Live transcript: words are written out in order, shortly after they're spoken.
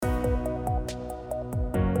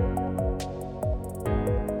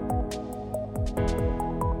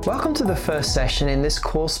Welcome to the first session in this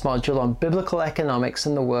course module on biblical economics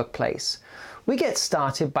in the workplace. We get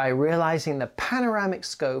started by realizing the panoramic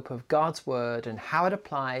scope of God's Word and how it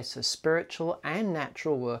applies to spiritual and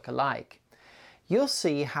natural work alike. You'll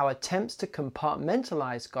see how attempts to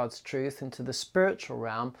compartmentalize God's truth into the spiritual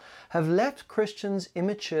realm have left Christians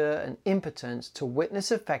immature and impotent to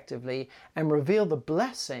witness effectively and reveal the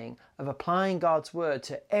blessing of applying God's Word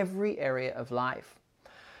to every area of life.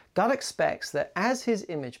 God expects that as His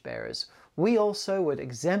image bearers, we also would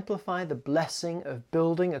exemplify the blessing of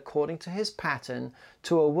building according to His pattern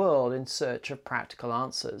to a world in search of practical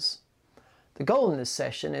answers. The goal in this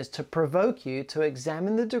session is to provoke you to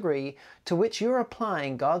examine the degree to which you're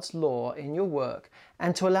applying God's law in your work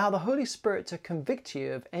and to allow the Holy Spirit to convict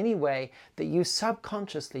you of any way that you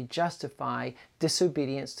subconsciously justify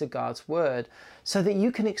disobedience to God's Word, so that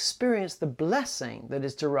you can experience the blessing that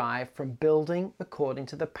is derived from building according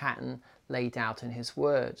to the pattern laid out in His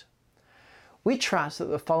Word. We trust that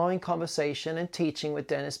the following conversation and teaching with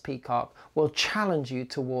Dennis Peacocke will challenge you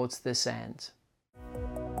towards this end.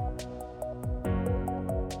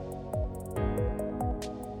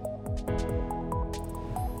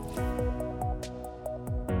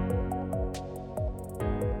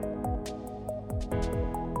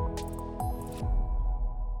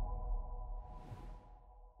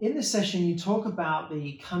 In this session, you talk about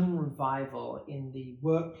the coming revival in the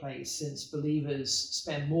workplace, since believers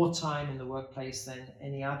spend more time in the workplace than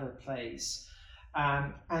any other place.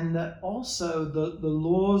 And that also the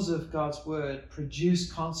laws of God's Word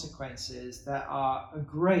produce consequences that are a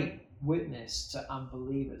great witness to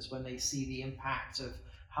unbelievers when they see the impact of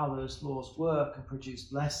how those laws work and produce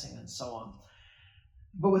blessing and so on.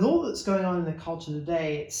 But with all that's going on in the culture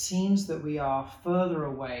today, it seems that we are further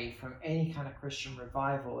away from any kind of Christian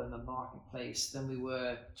revival in the marketplace than we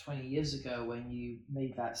were 20 years ago when you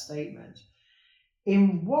made that statement.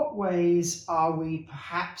 In what ways are we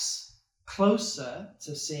perhaps closer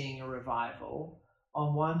to seeing a revival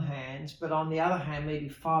on one hand, but on the other hand, maybe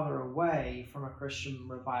farther away from a Christian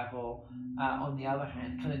revival on the other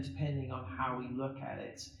hand, kind of depending on how we look at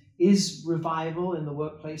it? Is revival in the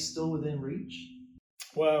workplace still within reach?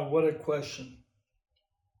 Wow, what a question.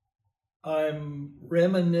 I'm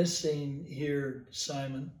reminiscing here,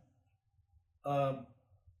 Simon.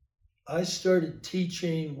 I started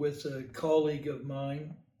teaching with a colleague of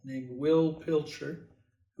mine named Will Pilcher,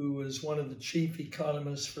 who was one of the chief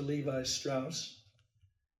economists for Levi Strauss.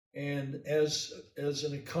 And as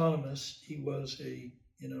an economist, he was a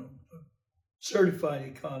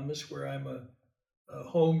certified economist, where I'm a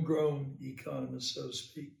homegrown economist, so to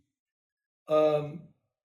speak.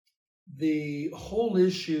 The whole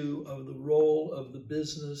issue of the role of the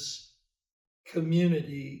business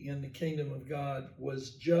community in the kingdom of God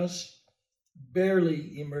was just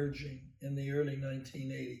barely emerging in the early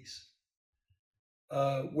 1980s.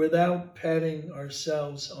 Without patting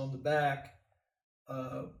ourselves on the back,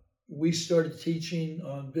 we started teaching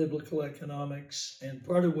on biblical economics, and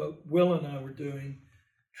part of what Will and I were doing,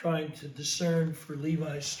 trying to discern for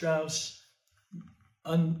Levi Strauss,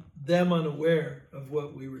 them unaware of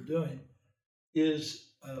what we were doing,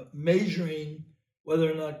 is measuring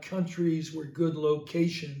whether or not countries were good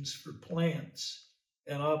locations for plants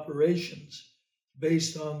and operations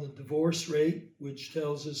based on the divorce rate, which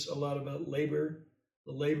tells us a lot about labor,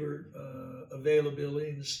 the labor availability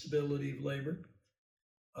and the stability of labor,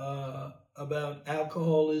 about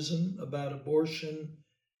alcoholism, about abortion.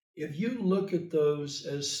 If you look at those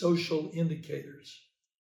as social indicators,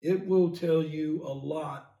 it will tell you a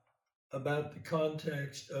lot about the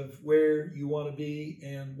context of where you want to be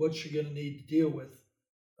and what you're going to need to deal with,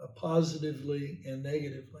 positively and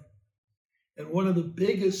negatively. And one of the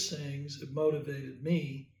biggest things that motivated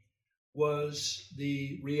me was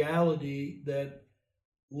the reality that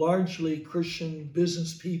largely Christian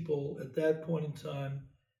business people at that point in time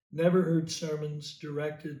never heard sermons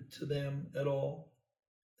directed to them at all.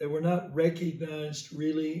 They were not recognized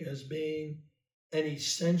really as being an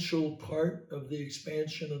essential part of the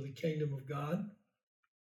expansion of the kingdom of God.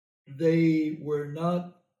 They were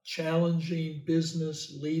not challenging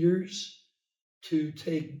business leaders to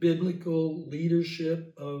take biblical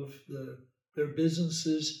leadership of their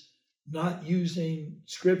businesses, not using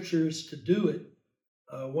scriptures to do it.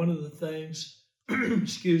 One of the things,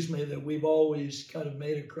 that we've always kind of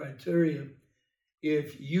made a criteria,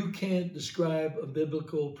 if you can't describe a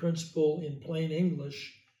biblical principle in plain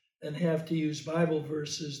English and have to use Bible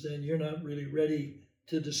verses, then you're not really ready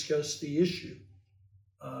to discuss the issue.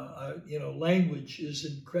 Language is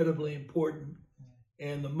incredibly important.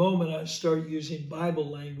 And the moment I start using Bible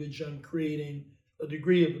language, I'm creating a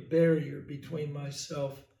degree of a barrier between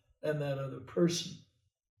myself and that other person.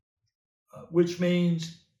 which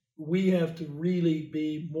means we have to really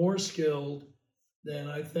be more skilled than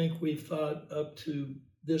I think we've thought up to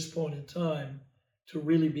this point in time to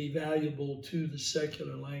really be valuable to the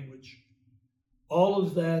secular language. All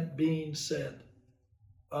of that being said,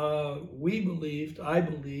 I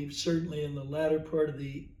believed, certainly in the latter part of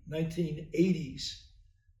the 1980s,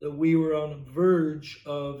 that we were on the verge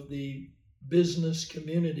of the business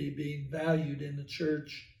community being valued in the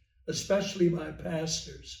church, especially by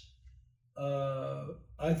pastors.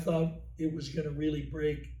 I thought it was going to really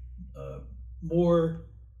break more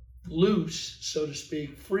loose, so to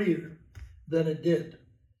speak, freer than it did.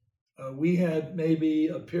 We had maybe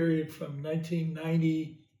a period from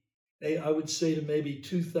 1990, I would say, to maybe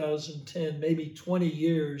 2010, maybe 20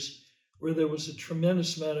 years, where there was a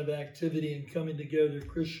tremendous amount of activity in coming together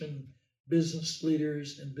Christian business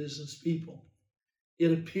leaders and business people.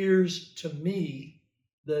 It appears to me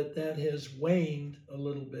that that has waned a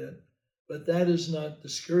little bit, but that is not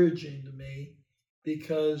discouraging to me,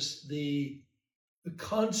 because the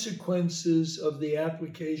consequences of the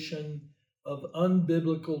application of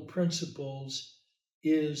unbiblical principles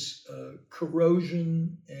is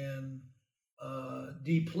corrosion and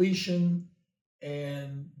depletion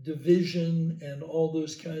and division and all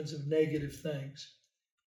those kinds of negative things.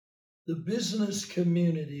 The business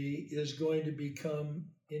community is going to become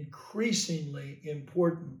increasingly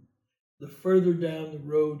important the further down the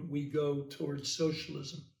road we go towards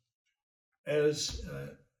socialism. As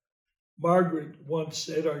Margaret once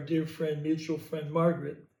said, our dear friend, mutual friend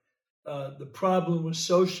Margaret, the problem with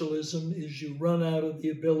socialism is you run out of the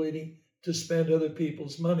ability to spend other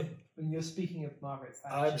people's money. When you're speaking of Margaret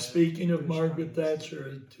Thatcher. I'm speaking of Margaret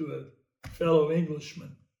Thatcher to a fellow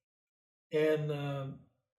Englishman. And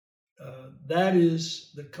that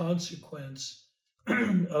is the consequence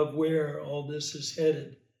of where all this is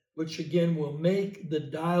headed, which again will make the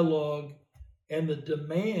dialogue and the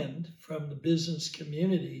demand from the business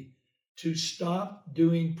community to stop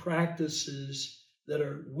doing practices that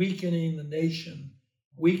are weakening the nation,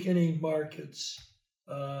 weakening markets,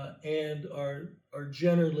 and are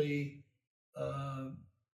generally,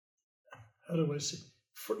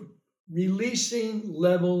 releasing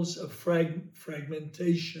levels of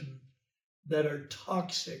fragmentation that are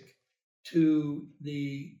toxic to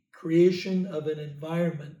the creation of an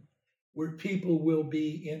environment where people will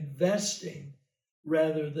be investing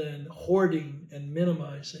rather than hoarding and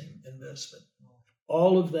minimizing investment.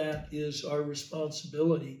 All of that is our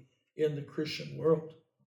responsibility in the Christian world.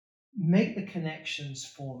 Make the connections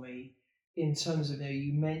for me in terms of,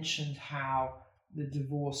 you mentioned how the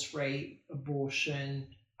divorce rate, abortion,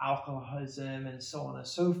 alcoholism, and so on and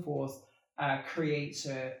so forth creates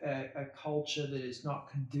a culture that is not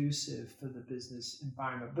conducive for the business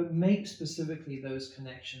environment. But make specifically those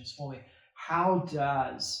connections for me. How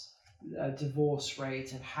does divorce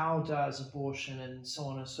rate and how does abortion and so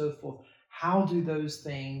on and so forth, how do those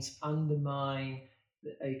things undermine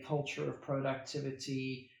a culture of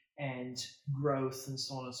productivity and growth and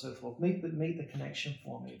so on and so forth? Make the connection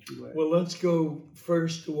for me, if you would. Well, let's go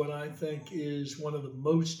first to what I think is one of the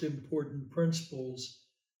most important principles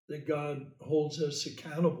that God holds us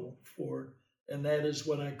accountable for, and that is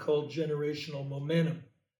what I call generational momentum.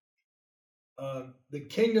 The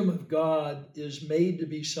kingdom of God is made to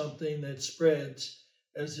be something that spreads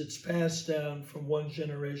as it's passed down from one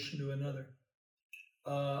generation to another.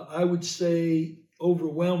 I would say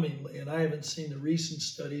overwhelmingly, and I haven't seen the recent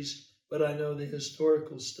studies, but I know the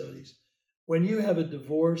historical studies. When you have a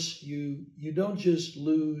divorce, you don't just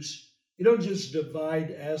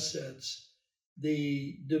divide assets.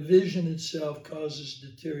 The division itself causes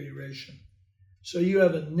deterioration. So you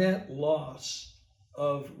have a net loss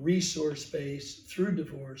of resource base through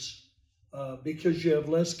divorce because you have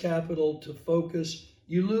less capital to focus.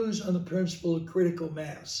 You lose on the principle of critical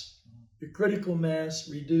mass. Your critical mass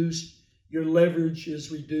reduced, your leverage is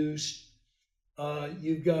reduced.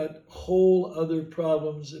 You've got whole other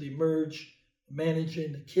problems that emerge,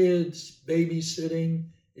 managing the kids, babysitting,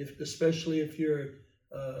 especially if you're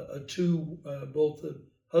both the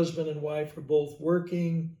husband and wife are both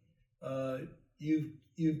working.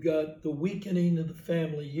 You've got the weakening of the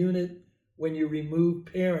family unit when you remove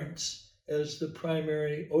parents as the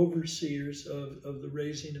primary overseers of the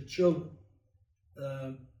raising of children.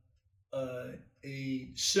 A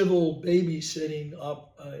civil babysitting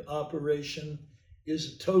operation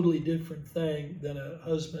is a totally different thing than a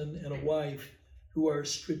husband and a wife who are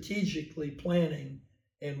strategically planning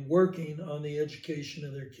and working on the education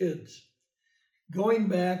of their kids. Going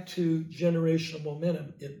back to generational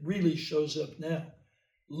momentum, it really shows up now.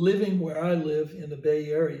 Living where I live in the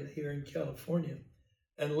Bay Area here in California,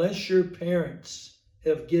 unless your parents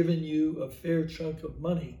have given you a fair chunk of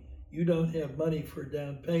money. You don't have money for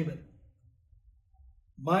down payment.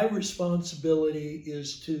 My responsibility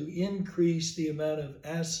is to increase the amount of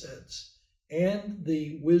assets and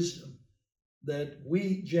the wisdom that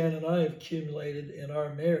Jan and I have accumulated in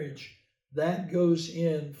our marriage. That goes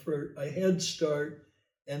in for a head start,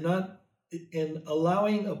 and not in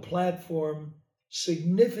allowing a platform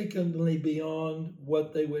significantly beyond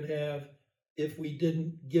what they would have if we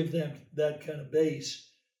didn't give them that kind of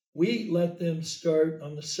base. We let them start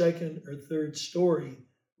on the second or third story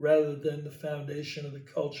rather than the foundation of the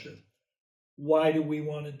culture. Why do we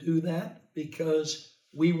want to do that? Because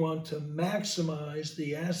we want to maximize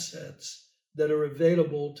the assets that are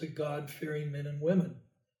available to God-fearing men and women.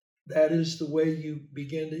 That is the way you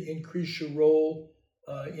begin to increase your role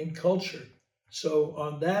in culture. So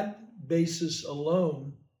on that basis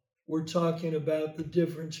alone, we're talking about the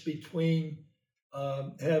difference between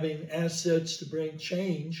having assets to bring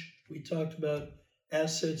change. We talked about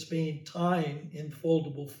assets being time in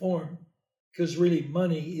foldable form, because really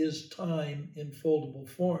money is time in foldable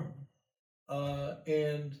form.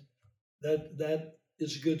 And that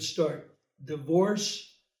is a good start.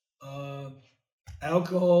 Divorce,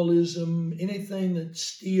 alcoholism, anything that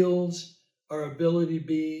steals our ability to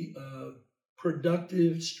be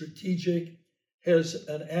productive, strategic, has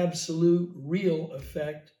an absolute real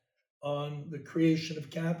effect on the creation of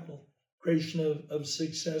capital, creation of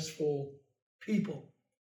successful people.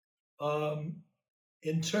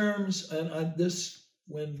 In terms, and this,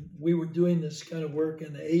 when we were doing this kind of work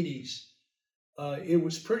in the 80s, it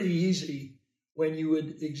was pretty easy when you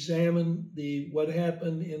would examine what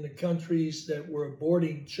happened in the countries that were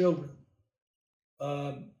aborting children.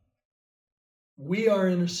 We are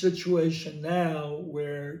in a situation now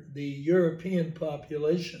where the European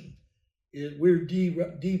population, we're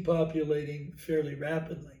depopulating fairly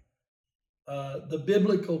rapidly. The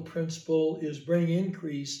biblical principle is bring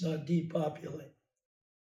increase, not depopulate.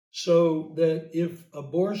 So that if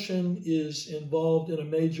abortion is involved in a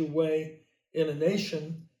major way in a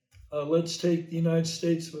nation, let's take the United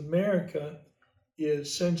States of America,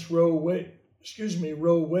 since Roe Wade,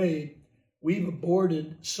 we've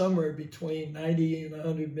aborted somewhere between 90 and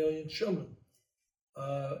 100 million children.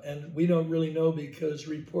 And we don't really know because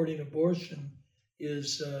reporting abortion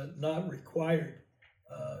is not required.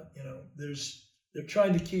 They're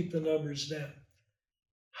trying to keep the numbers down.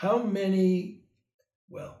 How many?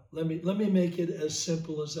 Well, let me make it as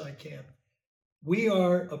simple as I can. We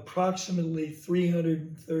are approximately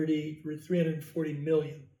 330 or 340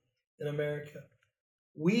 million in America.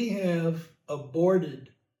 We have aborted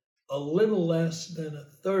a little less than a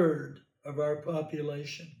third of our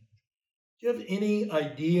population. Do you have any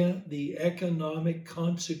idea the economic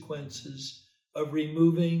consequences of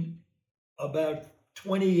removing about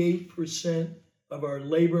 28% of our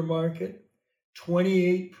labor market,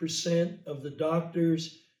 28% of the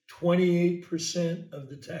doctors, 28% of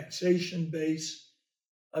the taxation base?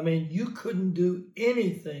 I mean, you couldn't do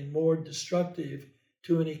anything more destructive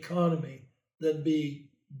to an economy than be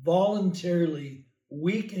voluntarily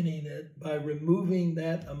weakening it by removing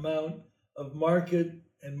that amount of market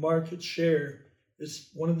and market share. Is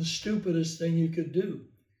one of the stupidest things you could do.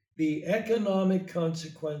 The economic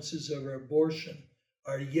consequences of abortion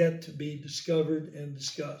are yet to be discovered and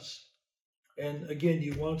discussed. And again, do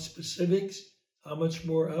you want specifics? How much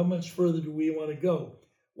further do we want to go?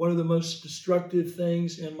 One of the most destructive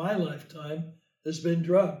things in my lifetime has been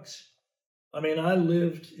drugs. I mean, I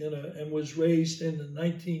lived and was raised in the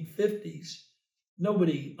 1950s.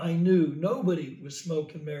 Nobody was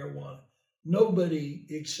smoking marijuana. Nobody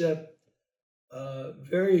except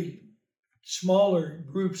very smaller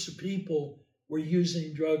groups of people were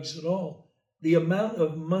using drugs at all. The amount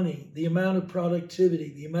of money, the amount of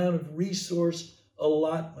productivity, the amount of resource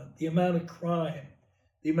allotment, the amount of crime,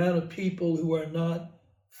 the amount of people who are not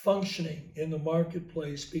functioning in the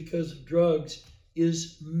marketplace because of drugs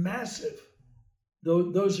is massive.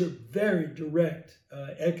 Those are very direct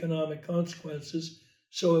economic consequences.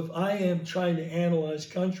 So if I am trying to analyze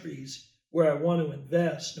countries where I want to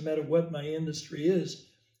invest, no matter what my industry is,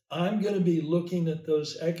 I'm going to be looking at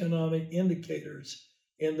those economic indicators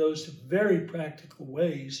in those very practical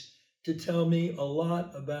ways to tell me a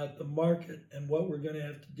lot about the market and what we're going to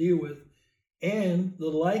have to deal with, and the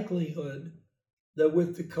likelihood that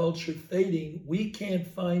with the culture fading, we can't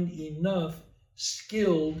find enough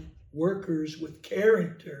skilled workers with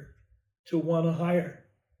character to want to hire.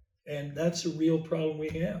 And that's a real problem we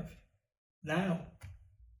have now.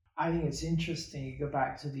 I think it's interesting you go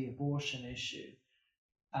back to the abortion issue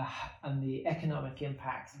and the economic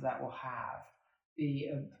impact that will have. The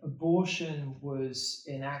abortion was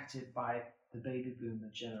enacted by the baby boomer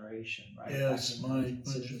generation, right? Yes, Back in my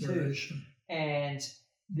 1972. generation. And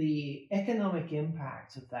the economic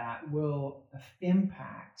impact of that will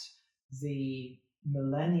impact the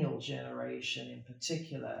millennial generation in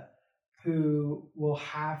particular, who will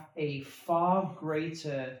have a far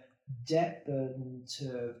greater debt burden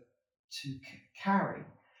to carry,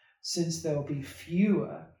 since there will be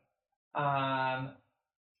fewer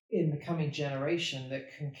in the coming generation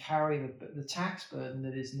that can carry the tax burden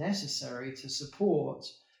that is necessary to support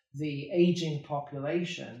the aging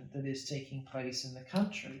population that is taking place in the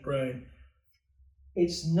country. Right.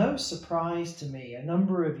 It's no surprise to me, a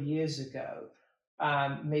number of years ago,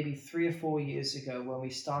 maybe 3 or 4 years ago, when we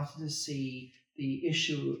started to see the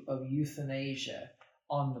issue of euthanasia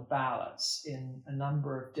on the ballots in a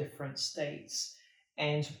number of different states.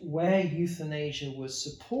 And where euthanasia was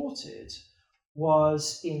supported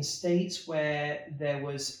was in states where there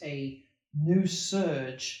was a new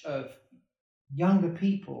surge of younger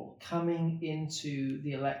people coming into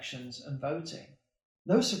the elections and voting.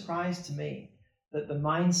 No surprise to me that the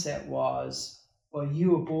mindset was, well,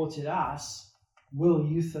 you aborted us, we'll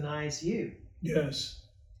euthanize you. Yes.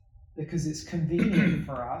 Because it's convenient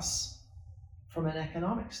for us from an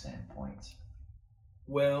economic standpoint.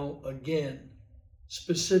 Well, again,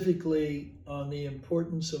 specifically on the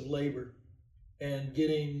importance of labor and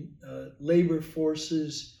getting labor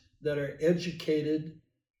forces that are educated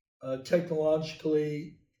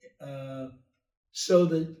technologically so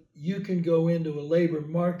that you can go into a labor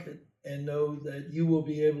market and know that you will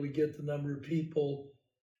be able to get the number of people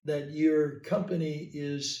that your company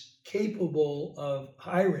is capable of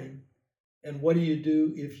hiring. And what do you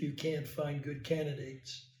do if you can't find good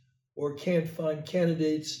candidates, or can't find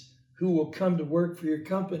candidates who will come to work for your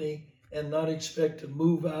company and not expect to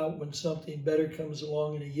move out when something better comes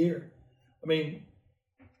along in a year? I mean,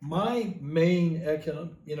 my main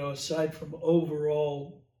aside from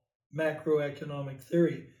overall macroeconomic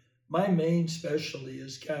theory, my main specialty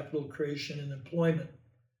is capital creation and employment.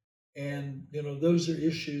 And, those are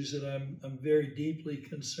issues that I'm very deeply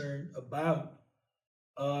concerned about.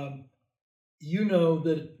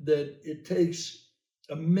 That it takes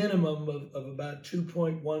a minimum of about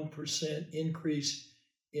 2.1% increase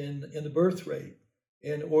in the birth rate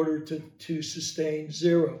in order to sustain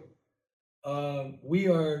zero. We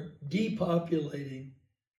are depopulating,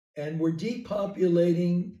 and we're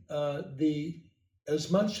depopulating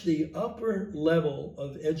as much the upper level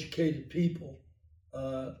of educated people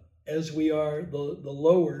as we are the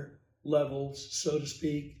lower levels, so to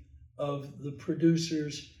speak, of the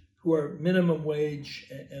producers who are minimum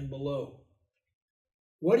wage and below.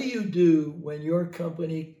 What do you do when your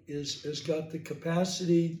company has got the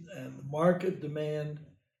capacity and the market demand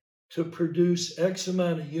to produce X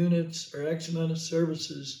amount of units or X amount of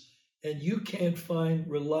services, and you can't find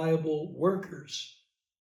reliable workers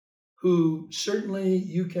who certainly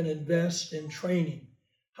you can invest in training?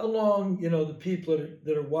 How long, the people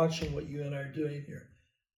that are watching what you and I are doing here,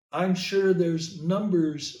 I'm sure there's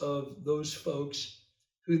numbers of those folks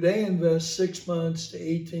who they invest 6 months to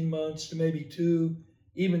 18 months to maybe 2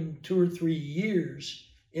 or 3 years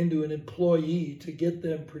into an employee to get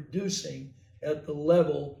them producing at the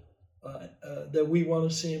level that we want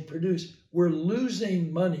to see them produce. We're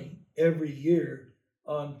losing money every year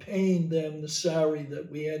on paying them the salary that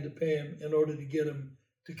we had to pay them in order to get them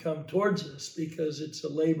to come towards us, because it's a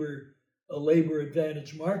labor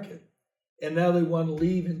advantage market. And now they want to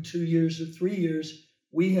leave in 2 years or 3 years.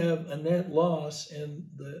 We have a net loss in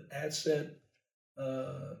the asset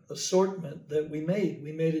assortment that we made.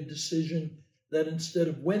 We made a decision that instead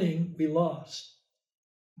of winning, we lost.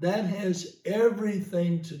 That has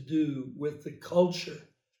everything to do with the culture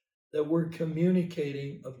that we're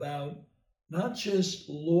communicating about, not just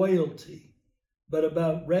loyalty, but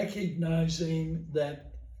about recognizing that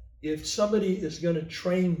if somebody is going to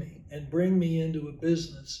train me and bring me into a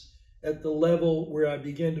business at the level where I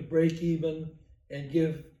begin to break even and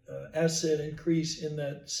give asset increase in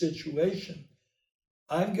that situation,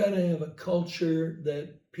 I've got to have a culture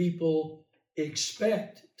that people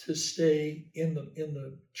expect to stay in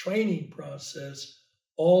the training process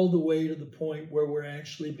all the way to the point where we're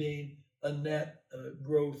actually being a net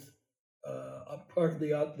growth part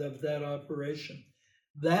of that operation.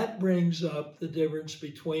 That brings up the difference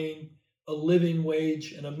between a living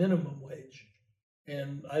wage and a minimum wage.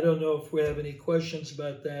 And I don't know if we have any questions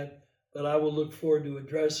about that, but I will look forward to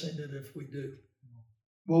addressing it if we do.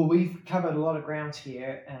 Well, we've covered a lot of ground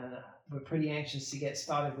here, and we're pretty anxious to get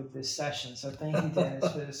started with this session. So thank you,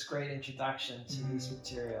 Dennis, for this great introduction to this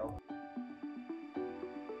material.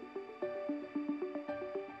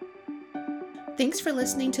 Thanks for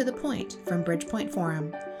listening to The Point from Bridgepoint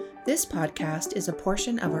Forum. This podcast is a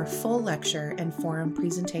portion of our full lecture and forum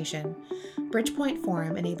presentation. Bridgepoint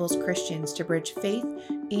Forum enables Christians to bridge faith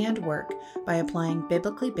and work by applying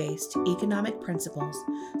biblically based economic principles,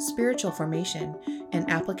 spiritual formation, and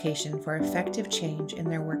application for effective change in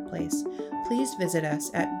their workplace. Please visit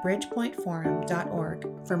us at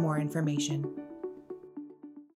bridgepointforum.org for more information.